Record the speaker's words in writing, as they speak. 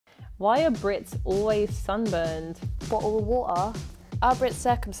Why are Brits always sunburned? Bottle of water. Are Brits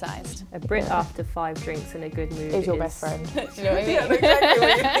circumcised? A Brit after 5 drinks in a good mood Is your best friend. Do you know what I mean? Yeah, exactly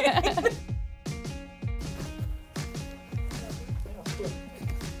what you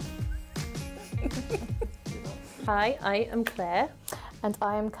mean. Hi, I am Claire. And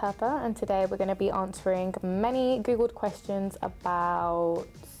I am Kamprath, and today we're going to be answering many Googled questions about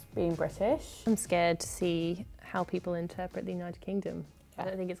being British. I'm scared to see how people interpret the United Kingdom. I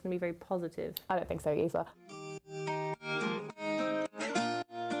don't think it's going to be very positive. I don't think so either.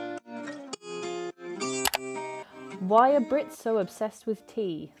 Why are Brits so obsessed with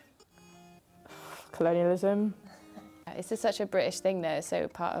tea? Colonialism. It's just such a British thing though, so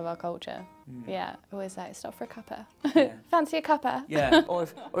part of our culture. Yeah, always like, stop for a cuppa. Yeah. Fancy a cuppa? Yeah, or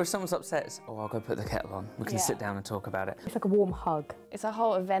if someone's upset, it's, oh, I'll go put the kettle on. We can sit down and talk about it. It's like a warm hug. It's a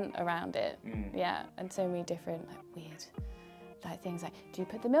whole event around it. Yeah, and so many different like weird things like, do you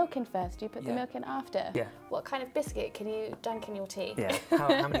put the milk in first? Do you put the milk in after? Yeah. What kind of biscuit can you dunk in your tea? Yeah,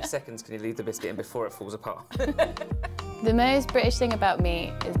 how many seconds can you leave the biscuit in before it falls apart? The most British thing about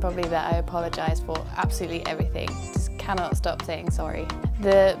me is probably that I apologise for absolutely everything. Just cannot stop saying sorry.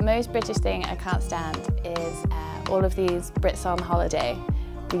 The most British thing I can't stand is all of these Brits on holiday.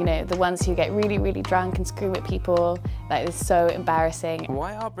 You know, the ones who get really, really drunk and scream at people. Like, it's so embarrassing.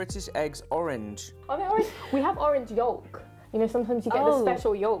 Why are British eggs orange? Are they orange? We have orange yolk. You know, sometimes you get the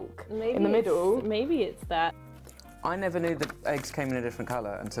special yolk in the middle. Maybe it's that. I never knew that eggs came in a different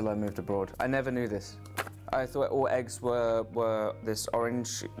colour until I moved abroad. I never knew this. I thought all eggs were this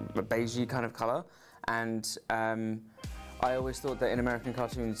orange, beigey kind of colour, and I always thought that in American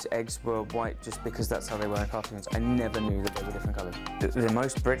cartoons eggs were white just because that's how they were in cartoons. I never knew that they were different colours. The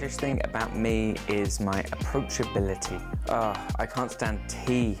most British thing about me is my approachability. I can't stand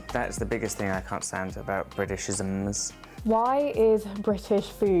tea. That is the biggest thing I can't stand about Britishisms. Why is British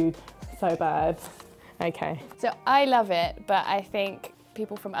food so bad? Okay. So I love it, but I think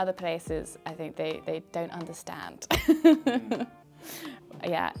people from other places, I think they don't understand.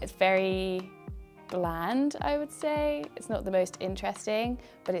 Yeah, it's very bland, I would say. It's not the most interesting,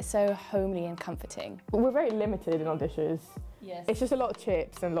 but it's so homely and comforting. We're very limited in our dishes. Yes. It's just a lot of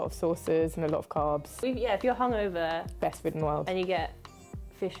chips and a lot of sauces and a lot of carbs. Yeah, if you're hungover Best food in the world. and you get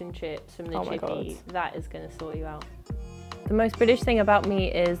fish and chips from the Oh my chippy, God. that is going to sort you out. The most British thing about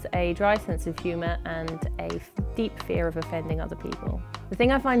me is a dry sense of humour and a deep fear of offending other people. The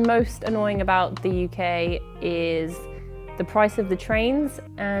thing I find most annoying about the UK is the price of the trains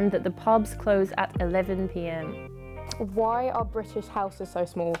and that the pubs close at 11 p.m. Why are British houses so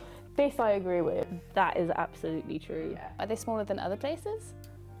small? This I agree with. That is absolutely true. Are they smaller than other places?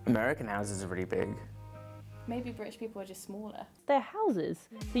 American houses are really big. Maybe British people are just smaller. They're houses,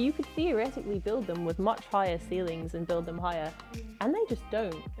 so you could theoretically build them with much higher ceilings and build them higher, and they just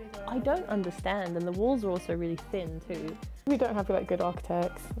don't. I don't understand, and the walls are also really thin too. We don't have like good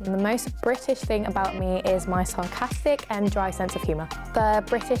architects. The most British thing about me is my sarcastic and dry sense of humour. The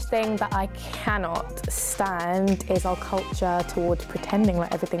British thing that I cannot stand is our culture towards pretending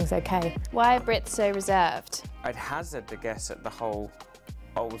like everything's okay. Why are Brits so reserved? I'd hazard a guess at the whole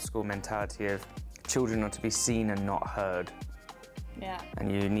old school mentality of children are to be seen and not heard. Yeah.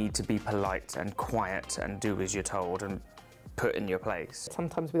 And you need to be polite and quiet and do as you're told and put in your place.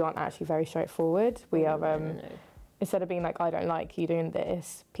 Sometimes we aren't actually very straightforward. We are, instead of being like, I don't like you doing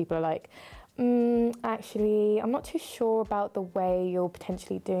this, people are like, actually, I'm not too sure about the way you're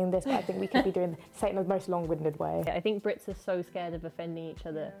potentially doing this, but I think we could be doing say it in the most long-winded way. I think Brits are so scared of offending each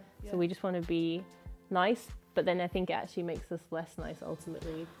other, so we just want to be nice, but then I think it actually makes us less nice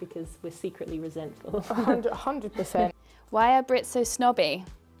ultimately because we're secretly resentful. 100%. Why are Brits so snobby?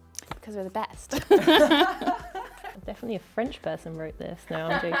 Because we're the best. Definitely a French person wrote this. No,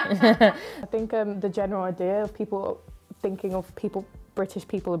 I'm joking. I think the general idea of people thinking of British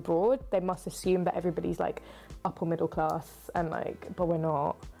people abroad, they must assume that everybody's like upper middle class and like, but we're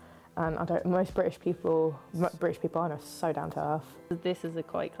not. And most British people I know are so down to earth. This is a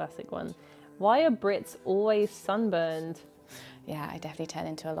quite classic one. Why are Brits always sunburned? Yeah, I definitely turn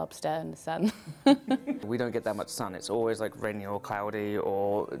into a lobster in the sun. We don't get that much sun. It's always like rainy or cloudy,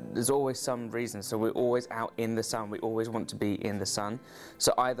 or there's always some reason. So we're always out in the sun. We always want to be in the sun.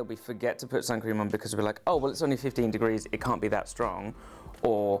 So either we forget to put sun cream on because we're like, oh, well, it's only 15 degrees. It can't be that strong.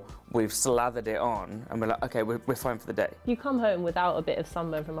 Or we've slathered it on and we're like, okay, we're fine for the day. If you come home without a bit of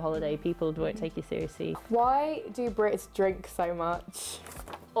sunburn from a holiday, people won't take you seriously. Why do Brits drink so much?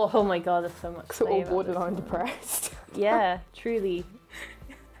 Oh my God, there's so much. Because we're all borderline depressed. Yeah, truly.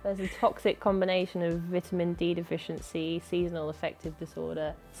 There's a toxic combination of vitamin D deficiency, seasonal affective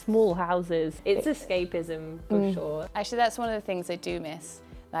disorder, small houses. It's escapism for sure. Actually, that's one of the things I do miss.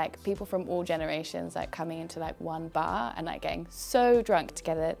 like people from all generations like coming into like one bar and like getting so drunk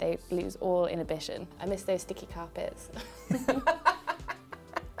together they lose all inhibition. I miss those sticky carpets. Do you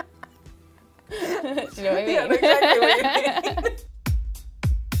know what I mean? Yeah, exactly what you mean.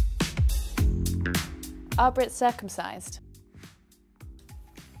 Are Brits circumcised?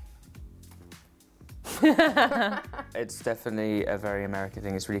 It's definitely a very American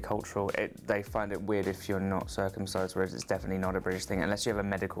thing. It's really cultural. They find it weird if you're not circumcised, whereas it's definitely not a British thing unless you have a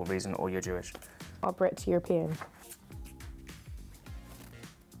medical reason or you're Jewish. Are Brits European?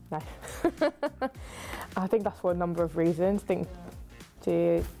 No. I think that's for a number of reasons. I think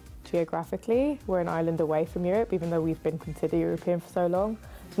geographically, we're an island away from Europe, even though we've been considered European for so long.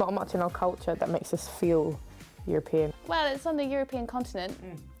 There's not much in our culture that makes us feel European. Well, it's on the European continent,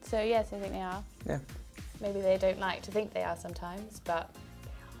 so yes, I think they are. Yeah. Maybe they don't like to think they are sometimes, but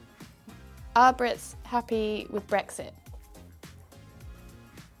are Brits happy with Brexit?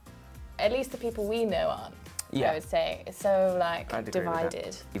 At least the people we know aren't, Yeah. I would say. It's so like I'd agree with that.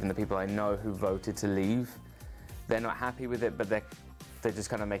 divided. Even the people I know who voted to leave, they're not happy with it, but they just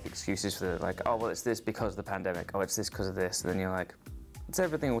kind of make excuses for it, like, oh, well, it's this because of the pandemic, oh, it's this because of this, and then you're like, it's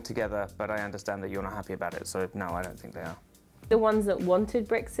everything all together, but I understand that you're not happy about it, so no, I don't think they are. The ones that wanted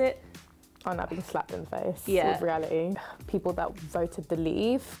Brexit, I'm not being slapped in the face Yeah. with reality. People that voted the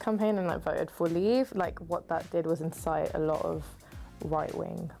Leave campaign and like voted for Leave, like what that did was incite a lot of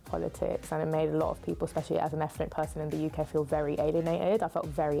right-wing politics, and it made a lot of people, especially as an ethnic person in the UK, feel very alienated. I felt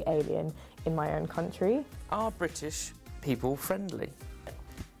very alien in my own country. Are British people friendly?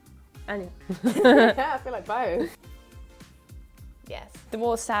 and Yeah, I feel like both. Yes. The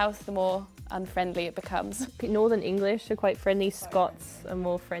more south, the more unfriendly it becomes. Northern English are quite friendly, Scots are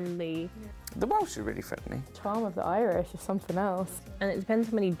more friendly, The Welsh are really friendly. Charm of the Irish is something else. and it depends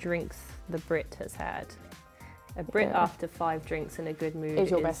how many drinks the Brit has had. A Brit Yeah. after 5 drinks in a good mood Is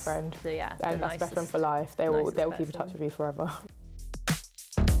your best friend. Yeah, the And that's best friend nicest. for life. They'll nicest keep in person. touch with you forever.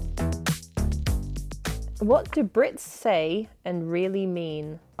 What do Brits say and really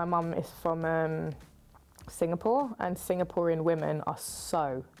mean? My mum is from Singapore, and Singaporean women are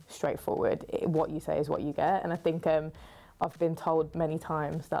so straightforward. What you say is what you get, and I think I've been told many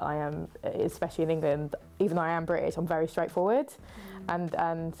times that I am, especially in England, even though I am British, I'm very straightforward, and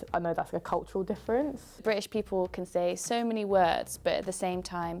I know that's a cultural difference. British people can say so many words, but at the same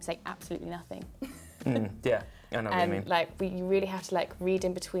time say absolutely nothing. Yeah, I know what you And mean. like you really have to like read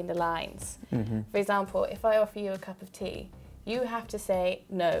in between the lines. For example, if I offer you a cup of tea, you have to say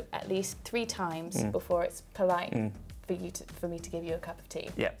no at least 3 times before it's polite for me to give you a cup of tea.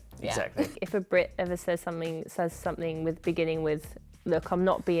 Yeah, Yeah. exactly. If a Brit ever says something with beginning with, look, I'm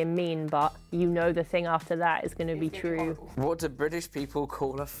not being mean, but you know the thing after that is going to be true. What do British people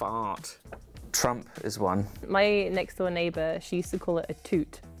call a fart? Trump is one. My next door neighbour, she used to call it a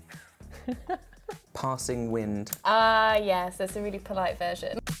toot. Passing wind. Ah, yes, that's a really polite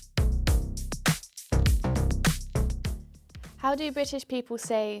version. How do British people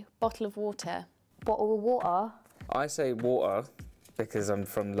say bottle of water? Bottle of water. I say water because I'm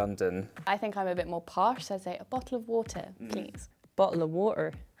from London. I think I'm a bit more posh, so I'd say a bottle of water, please. Bottle of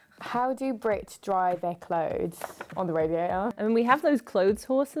water. How do Brits dry their clothes? On the radiator. I mean, we have those clothes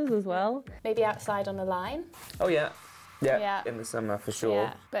horses as well. Maybe outside on a line. Oh yeah. Yeah, Yeah. in the summer for sure.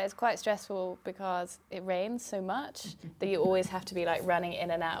 Yeah, but it's quite stressful because it rains so much that you always have to be like running in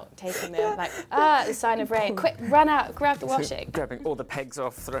and out, taking them like, the sign of rain, quick, run out, grab the washing. Grabbing all the pegs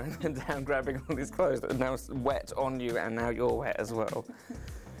off, throwing them down, grabbing all these clothes that are now wet on you, and now you're wet as well.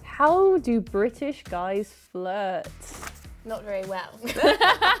 How do British guys flirt? Not very well.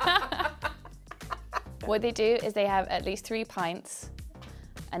 What they do is they have at least 3 pints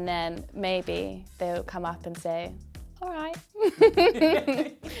and then maybe they'll come up and say, all right.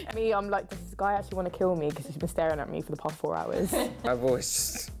 Me, I'm like, does this guy actually want to kill me because he's been staring at me for the past 4 hours? I've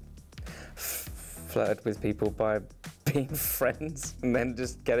always just flirted with people by being friends and then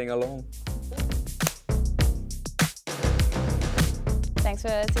just getting along. Thanks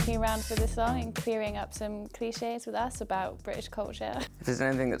for sticking around for this long and clearing up some cliches with us about British culture. If there's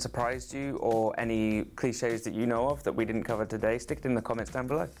anything that surprised you or any cliches that you know of that we didn't cover today, stick it in the comments down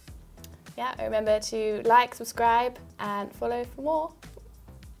below. Yeah, remember to like, subscribe and follow for more.